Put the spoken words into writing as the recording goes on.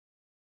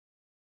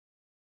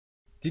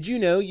Did you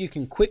know you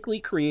can quickly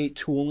create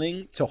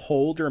tooling to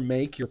hold or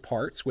make your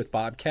parts with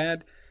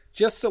BobCAD?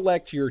 Just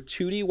select your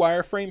 2D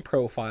wireframe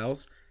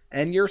profiles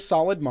and your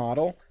solid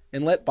model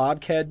and let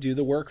BobCAD do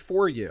the work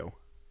for you.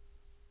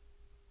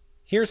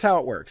 Here's how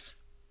it works.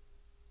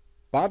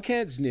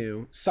 BobCAD's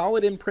new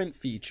Solid Imprint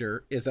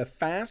feature is a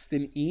fast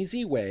and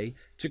easy way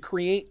to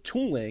create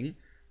tooling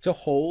to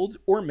hold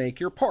or make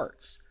your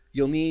parts.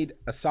 You'll need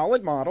a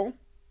solid model,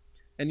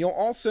 and you'll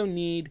also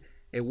need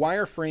a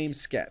wireframe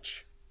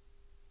sketch.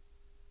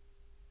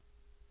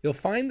 You'll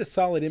find the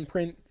Solid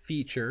Imprint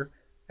feature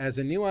as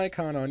a new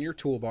icon on your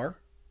toolbar,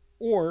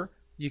 or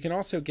you can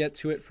also get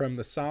to it from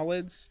the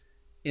Solids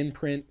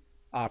Imprint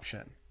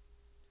option.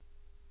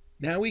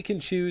 Now we can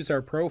choose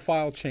our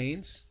profile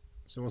chains.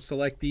 So we'll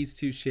select these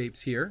two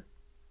shapes here.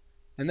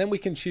 And then we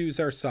can choose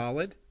our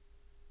solid.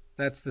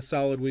 That's the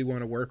solid we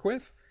want to work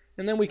with.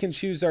 And then we can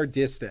choose our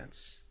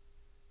distance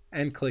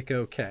and click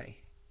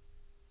OK.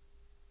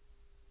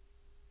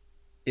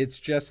 It's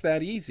just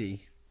that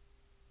easy.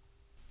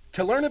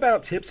 To learn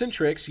about tips and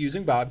tricks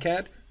using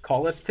BobCAD,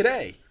 call us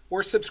today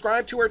or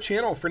subscribe to our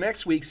channel for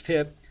next week's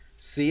tip.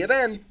 See you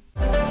then!